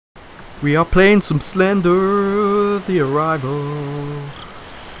We are playing some Slender, the Arrival.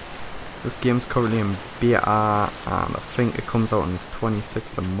 This game's currently in beta and I think it comes out on the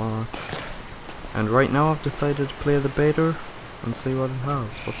 26th of March. And right now I've decided to play the beta and see what it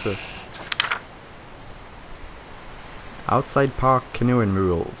has. What's this? Outside park canoeing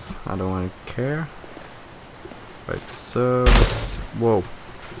rules. I don't want to care. Right, so let's... Whoa.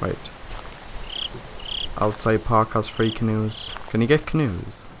 Right. Outside park has free canoes. Can you get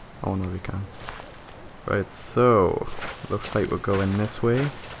canoes? Oh no, we can. Right, so looks like we're going this way.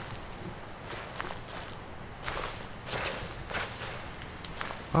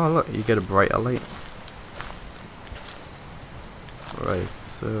 Oh look, you get a brighter light. Right,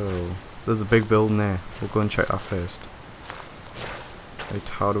 so there's a big building there. We'll go and check that first. Right,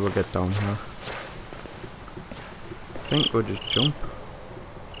 how do we get down here? I think we'll just jump.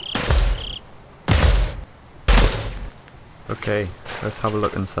 Okay, let's have a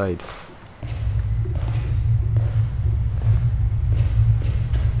look inside.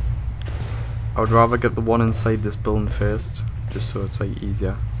 I would rather get the one inside this building first, just so it's like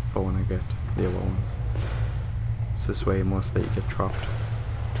easier for when I get the other ones. So this way most likely you get trapped.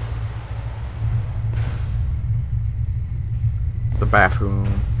 The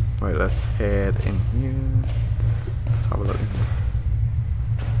bathroom. Right, let's head in here. Let's have a look in here.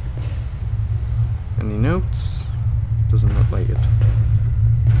 Any notes? Doesn't look like it.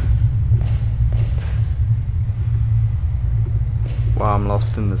 Wow, I'm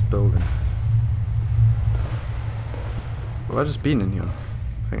lost in this building. Have I just been in here?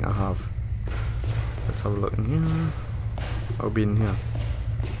 I think I have. Let's have a look in here. I'll be in here.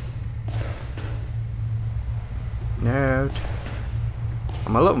 Note.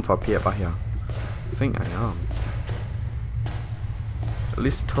 Am I looking for a paper here? I think I am. At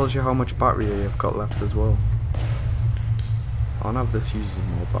least it tells you how much battery you've got left as well. I don't have this uses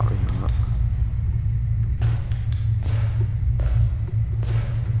more battery on that.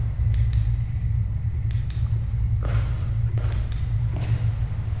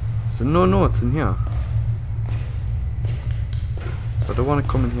 So no notes in here. So I don't want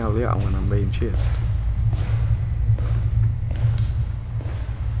to come in here later when I'm being chased.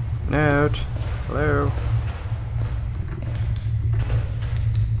 Note. Hello.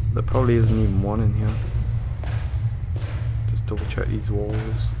 There probably isn't even one in here. Just double check these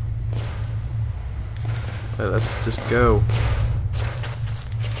walls. Right, let's just go.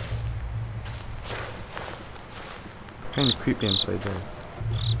 Kinda creepy inside there.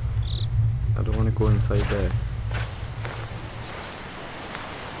 I don't want to go inside there.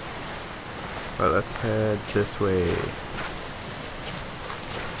 Right, let's head this way.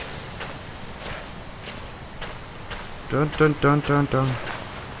 Dun dun dun dun dun.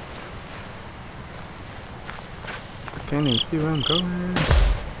 I can't even see where I'm going.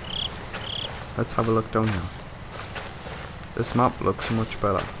 Let's have a look down here. This map looks much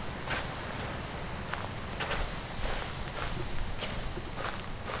better.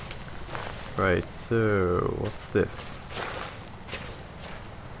 Right, so what's this?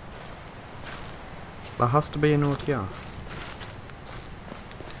 There has to be a note here.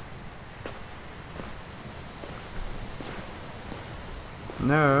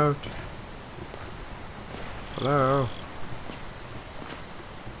 Note. Hello.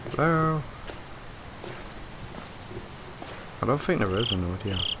 Hello. I don't think there is a note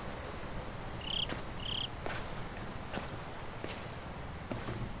here.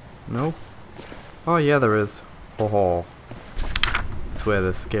 No? Oh yeah, there is. Ho ho. That's where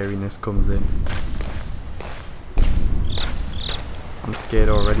the scariness comes in. I'm scared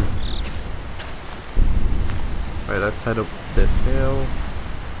already. Right, let's head up this hill.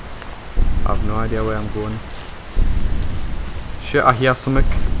 I have no idea where I'm going. Shit, I hear something.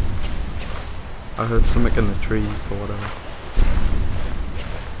 I heard something in the trees or whatever.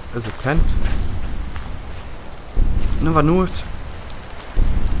 There's a tent. Never knew it.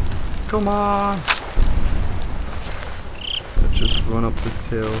 Come on! Let's just run up this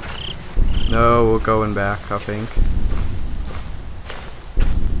hill. No, we're going back, I think.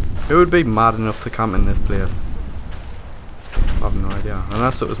 Who would be mad enough to camp in this place? I have no idea.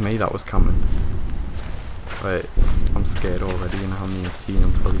 Unless it was me that was camping. Right, I'm scared already and I haven't even seen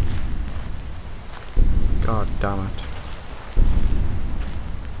him fully. God damn it.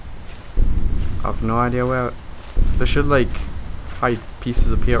 I have no idea where... They should like hide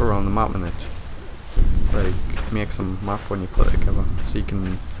pieces of paper on the map in it. Like make some map when you put it together so you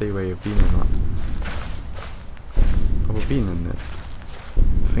can see where you've been in that. Have we been in it?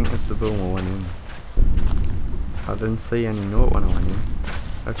 I think it's the building we went in. I didn't see any note when I went in.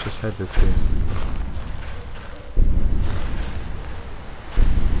 Let's just head this way.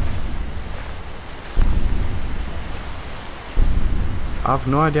 I have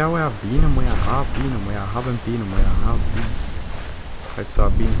no idea where I've been and where I have been and where I haven't been and where I have been. Right, so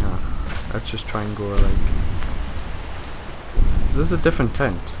I've been here. Let's just try and go like... Is this a different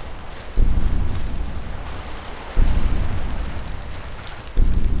tent?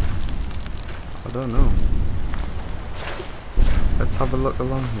 I don't know. Let's have a look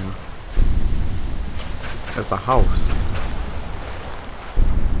along here. There's a house.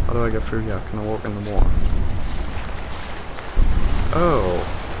 How do I get through here? Can I walk in the water? Oh.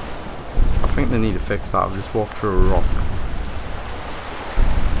 I think they need to fix that. I've just walked through a rock.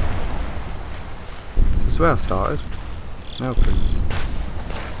 Is this where I started? No, please.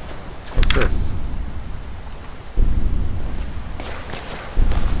 What's this?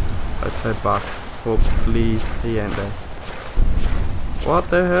 Let's head back. Hopefully he ain't there. What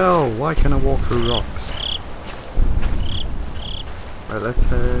the hell? Why can I walk through rocks? Right, let's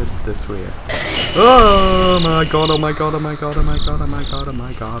head this way. Oh my god, oh my god, oh my god, oh my god, oh my god, oh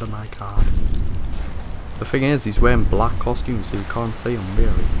my god, oh my god. The thing is, he's wearing black costumes so you can't see him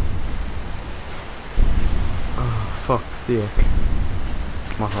really. Oh, fuck's sake.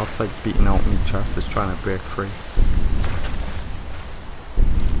 My heart's like beating out my chest, it's trying to break free.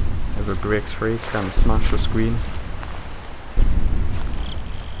 If it breaks free, it's gonna smash the screen.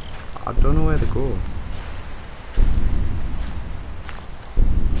 I don't know where to go.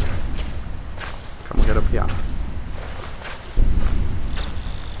 Can we get up here?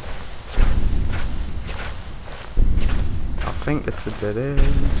 I think it's a dead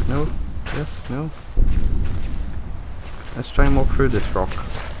end. No? Yes? No? Let's try and walk through this rock.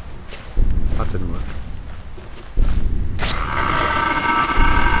 That didn't work.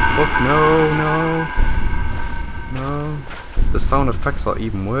 Fuck no, no. No. The sound effects are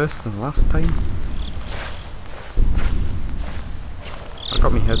even worse than last time. I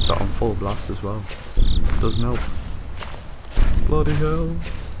got my headset on full blast as well. Doesn't help. Bloody hell.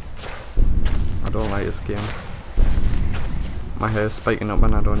 I don't like this game. My hair's spiking up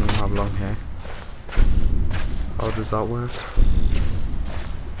and I don't even have long hair. How does that work?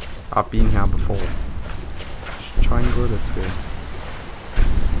 I've been here before. Just try and go this way.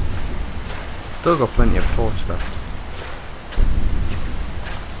 Still got plenty of torch left.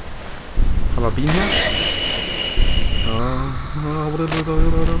 Have I been here?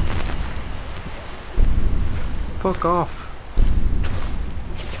 Fuck off.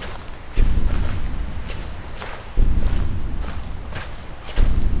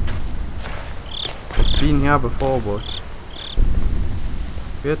 I've been here before, but...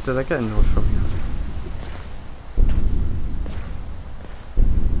 Wait, did I get a note from here?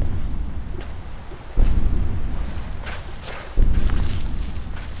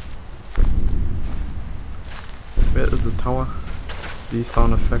 Wait, there's a tower. These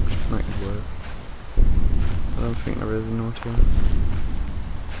sound effects make it worse. I don't think there is a note here.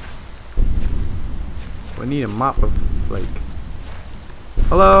 We need a map of, like...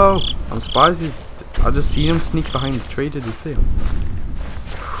 Hello! I'm spicy. I just seen him sneak behind the tree. Did you see him?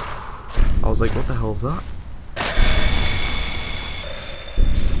 I was like, what the hell's that?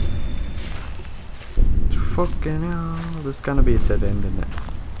 Fucking hell. There's gonna be a dead end in it.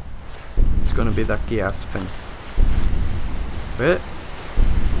 It's gonna be that gas fence. Wait.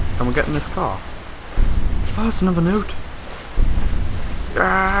 Can we get in this car? Oh, it's another note.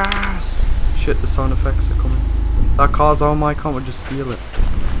 Yes! Shit, the sound effects are coming. That car's on my car, we'll just steal it.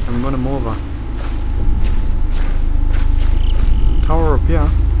 And run him over. There's a tower up here.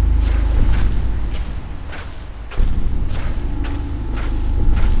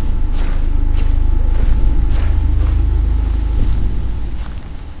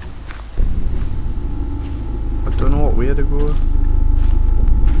 I don't know what way to go.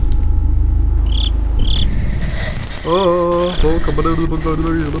 Oh,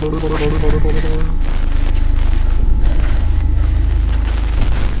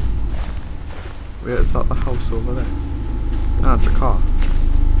 wait, is that the house over there? No, it's a car.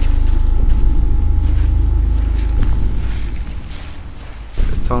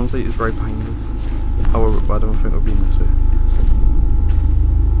 It sounds like it's right behind us. However, I don't think it'll be in this way.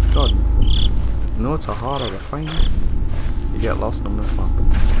 God, notes are harder to find. You get lost on this map.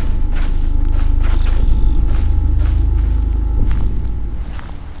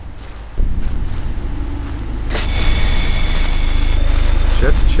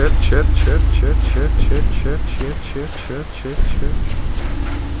 Shit.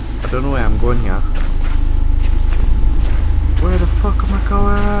 I don't know where I'm going here. Where the fuck am I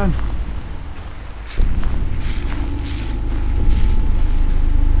going?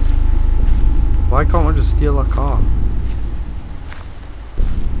 Why can't we just steal a car?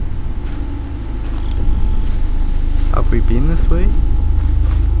 Have we been this way?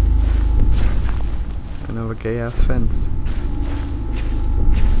 Another gay ass fence.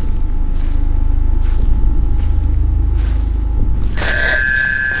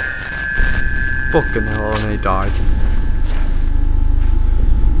 Fucking hell, and he died.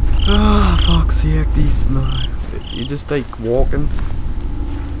 Ah, fuck's sake, these now. You just like walking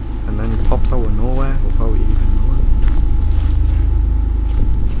and then he pops out of nowhere without you even knowing.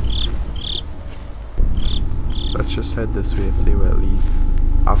 Let's just head this way and see where it leads.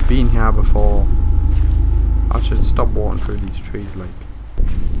 I've been here before. I should stop walking through these trees like.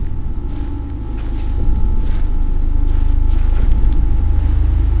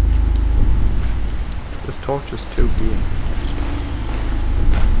 This torch is too big.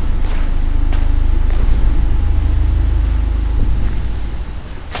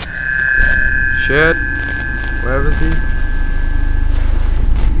 Shit! Where is he?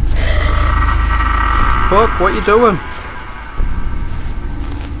 Fuck, what you doing?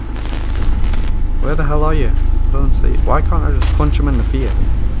 Where the hell are you? I don't see. Why can't I just punch him in the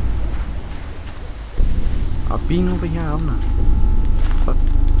face? I've been over here, haven't I? That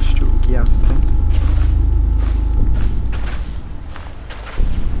stupid gas tent.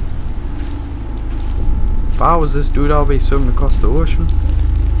 If I was this dude, I'll be swimming across the ocean.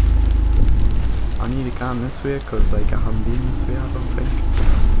 I need to go this way because like I haven't been this way, I don't think.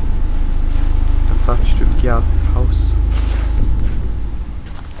 That's that stupid gas house.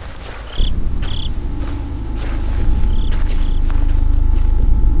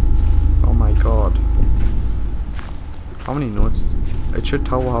 Oh my god. How many notes? It should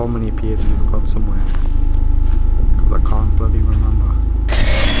tell how many pages you've got somewhere. Because I can't bloody remember.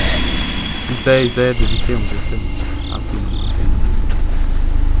 He's there, he's there. Did you see him? Did you see him? I see him, I see him.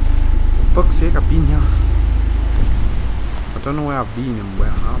 Fuck's sake, I've been here. I don't know where I've been and where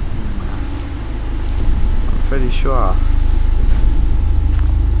I've been. I'm pretty sure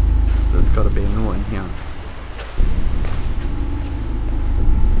there's gotta be a note in here.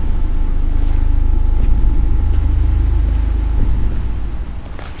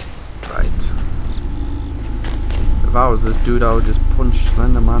 Right. If I was this dude, I would just punch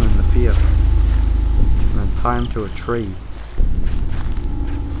Slender Man in the face and then tie him to a tree.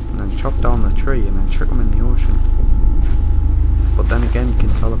 And then chop down the tree and then chuck him in the ocean. But then again you can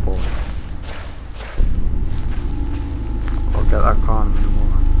teleport. I'll get that car in the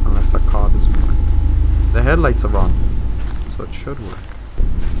water, unless that car doesn't work. The headlights are on, so it should work.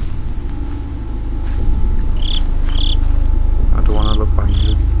 I don't want to look behind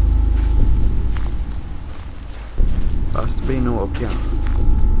this. There has to be no up here.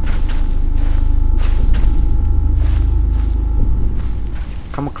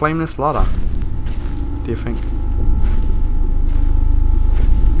 Can we climb this ladder? Do you think?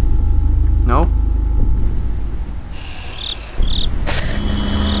 No?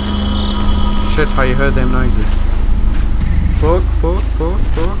 Shit, how you heard them noises? Fuck, fuck, fuck,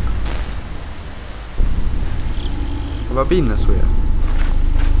 fuck. Have I been this way?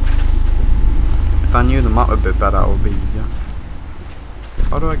 If I knew the map a bit better, it would be easier.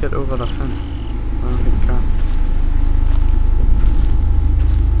 How do I get over the fence? I don't think I can.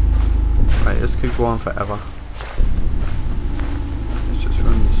 Right, this could go on forever. Let's just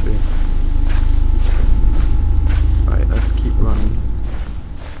run this way. Right, let's keep running.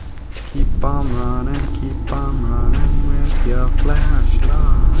 Keep on running with your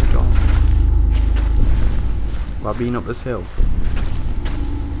flashlight on. Have I been up this hill?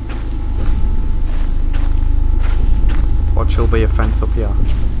 Watch, there'll be a fence up here.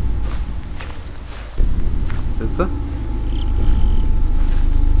 Is there?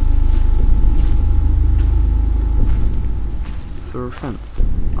 Is there a fence?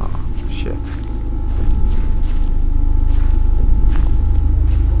 Oh, shit.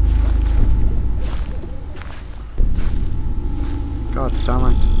 God damn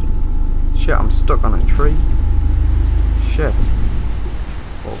it. Shit, I'm stuck on a tree. Shit.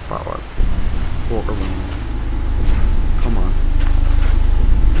 Walk backwards. Walk around. Come on.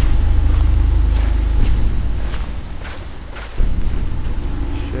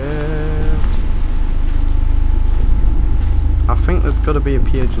 Shit. I think there's gotta be a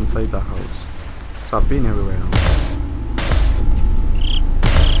page inside the house. So I've been everywhere else.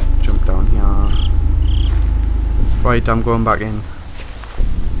 Jump down here. Right, I'm going back in.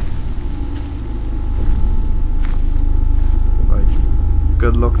 Right.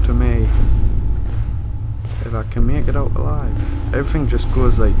 Good luck to me. If I can make it out alive. Everything just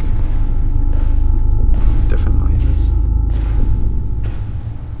goes like different noises.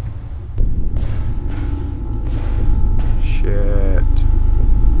 Shit.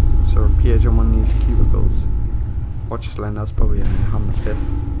 Is there a page on one of these cubicles? Watch Slender's probably in there having a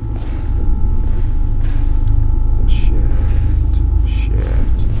piss.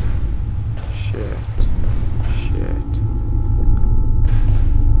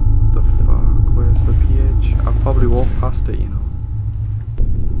 Probably walk past it, you know.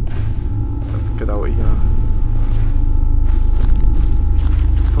 Let's get out of here.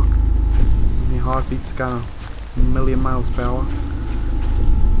 Fuck. My heartbeat's going a million miles per hour.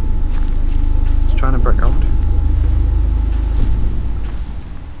 It's trying to break out.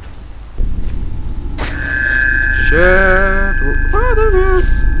 Shit! Oh, there he is!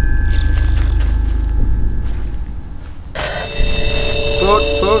 Fuck.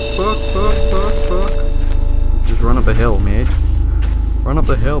 Just run up the hill, mate. Run up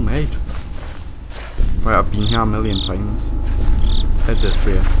the hill, mate. Right, I've been here a million times. Let's head this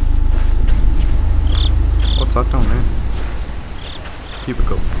way. What's that down there?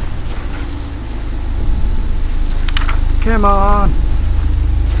 Cubicle. Come on!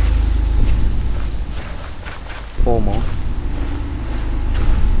 4 more.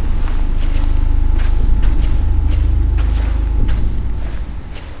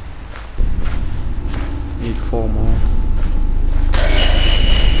 Need 4 more.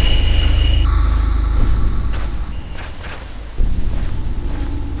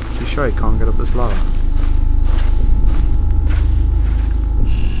 You sure you can't get up this ladder?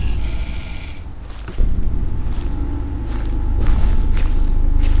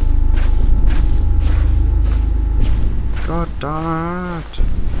 God damn it!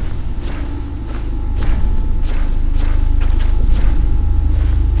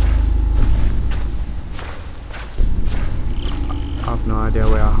 I have no idea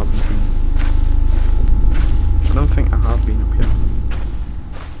where I haven't been. I don't think I have been up here.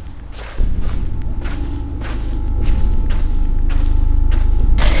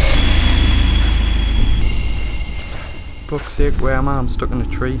 Fuck's sake, where am I? I'm stuck in a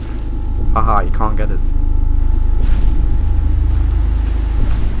tree. Haha, you can't get us.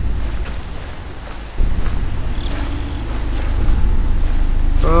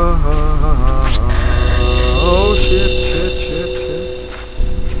 Oh shit.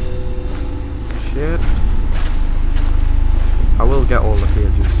 I will get all the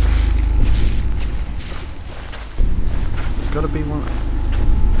pages. There's gotta be one.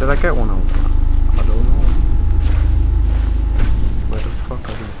 Did I get one out there? I don't know. Where the fuck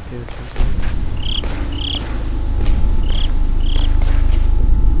are these pages?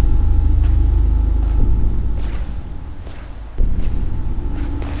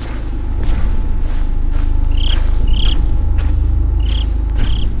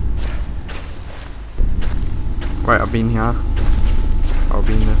 Right, I've been here. I've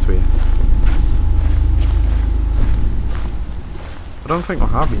been this way. I don't think I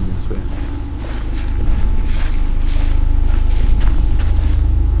have been this way.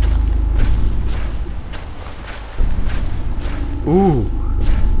 Ooh!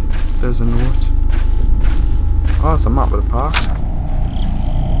 There's a note. Oh, it's a map of the park.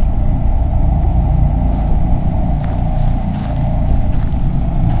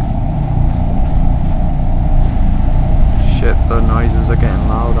 Shit, the noises are getting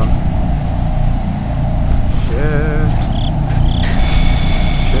louder. Shit.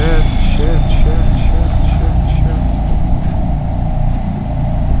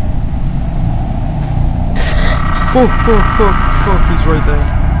 Fuck, he's right there.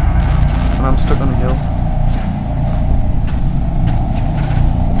 And I'm stuck on a hill.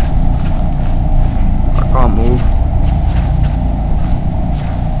 I can't move.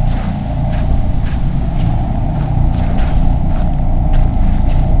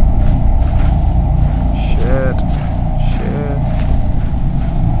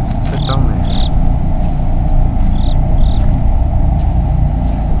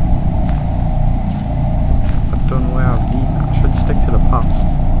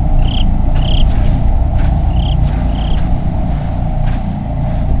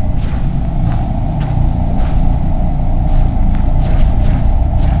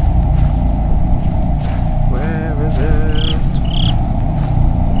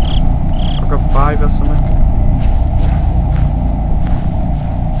 Or something.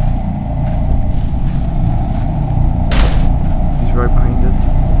 He's right behind us.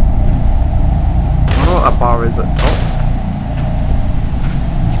 I don't know what that bar is at the top.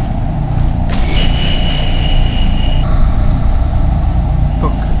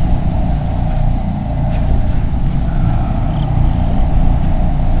 Fuck.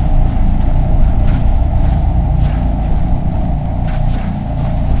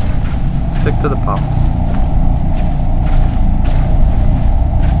 Stick to the pops.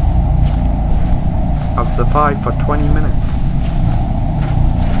 I've survived for 20 minutes.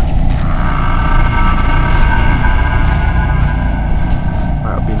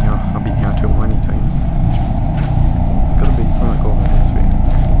 Right, I've been here too many times. There's gotta be something over this way.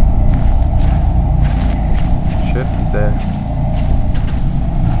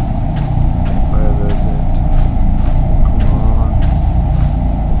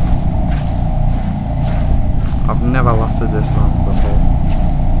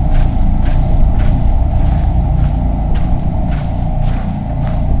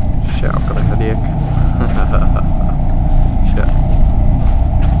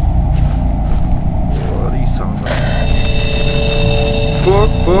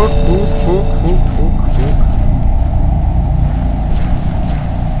 Fuck.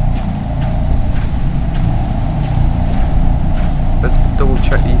 Let's double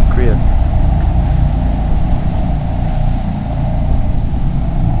check these crates.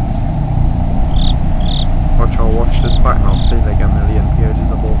 I'll watch this back and I'll see like a million pages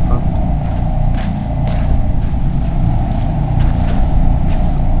of all past.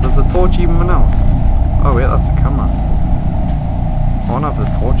 Does the torch even run out? Oh wait, that's a camera. I wonder if the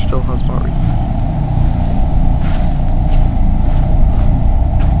torch still has batteries.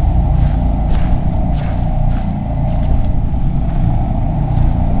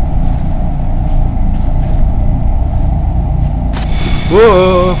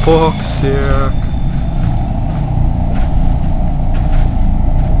 Whoa, fuck's sake.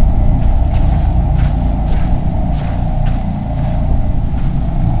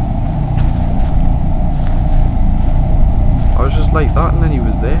 Like that and then he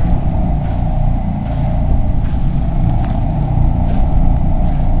was there.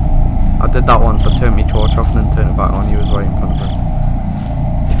 I did that once, I turned my torch off and then turned it back on, he was right in front of us.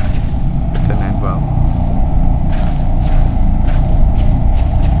 It didn't end well.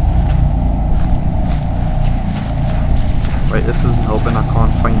 Right, this isn't helping, I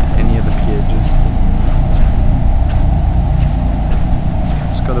can't find any of the pages.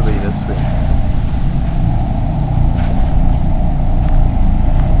 It's gotta be this way.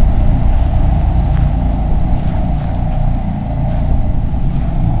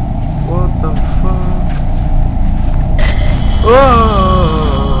 Oh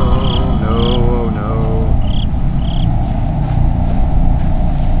no.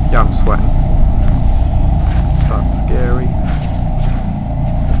 Yeah, I'm sweating. It's that scary.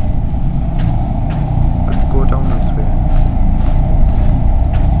 Let's go down this way.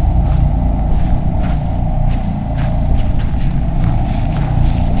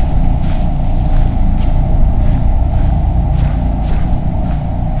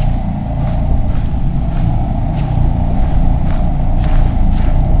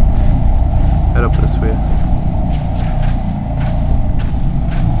 Up this way.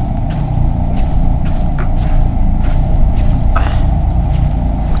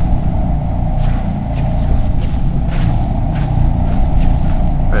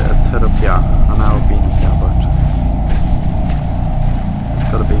 Right, let's head up here. I know I've been here, but there's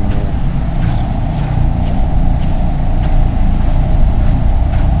gotta be more.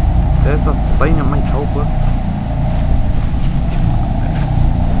 There's a sign that might help us.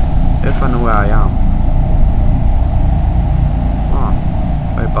 If I know where I am. Oh,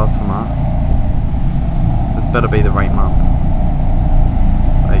 right about to map. This better be the right map.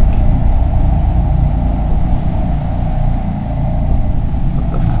 Like, what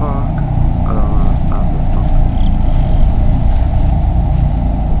the fuck? I don't understand this map.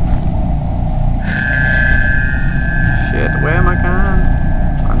 Shit, where am I going?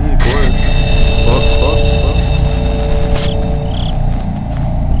 I need to go this. Fuck.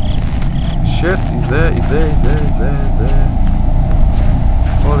 Shit, he's there.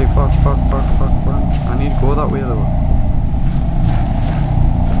 Holy fuck. I need to go that way though.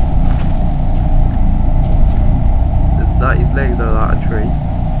 Is that his legs or that a tree?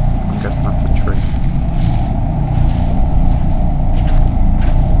 I'm guessing that's a tree.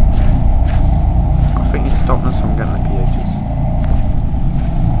 I think he's stopping us from getting the pages.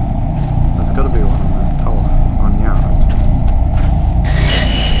 There's gotta be one on this tower, on yard.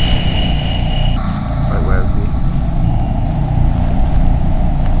 Where is he?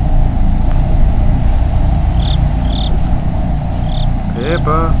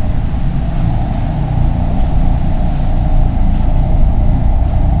 Paper.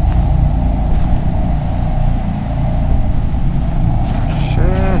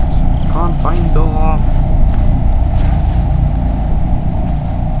 Shit. Can't find them.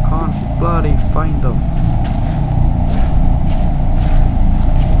 Can't bloody find them.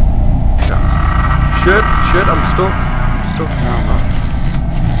 Shit, I'm stuck. Now, man.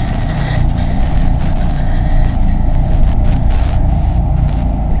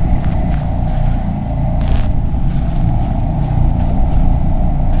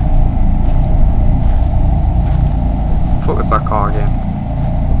 Focus that car again.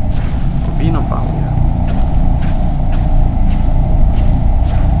 We're being up out here.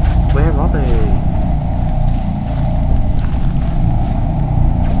 Where are they?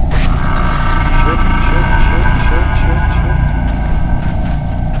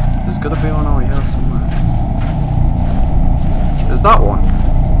 There's gotta be one over here somewhere. Is that one?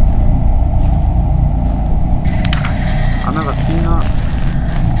 I've never seen that.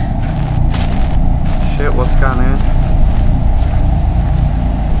 Shit, what's going on?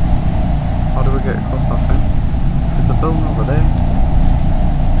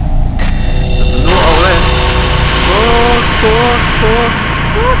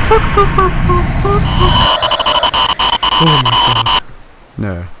 Oh my god.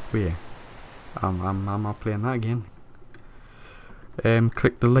 No, wait. I'm not playing that again.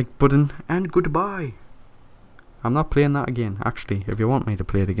 Click the like button and goodbye. I'm not playing that again. Actually, if you want me to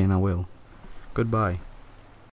play it again, I will. Goodbye.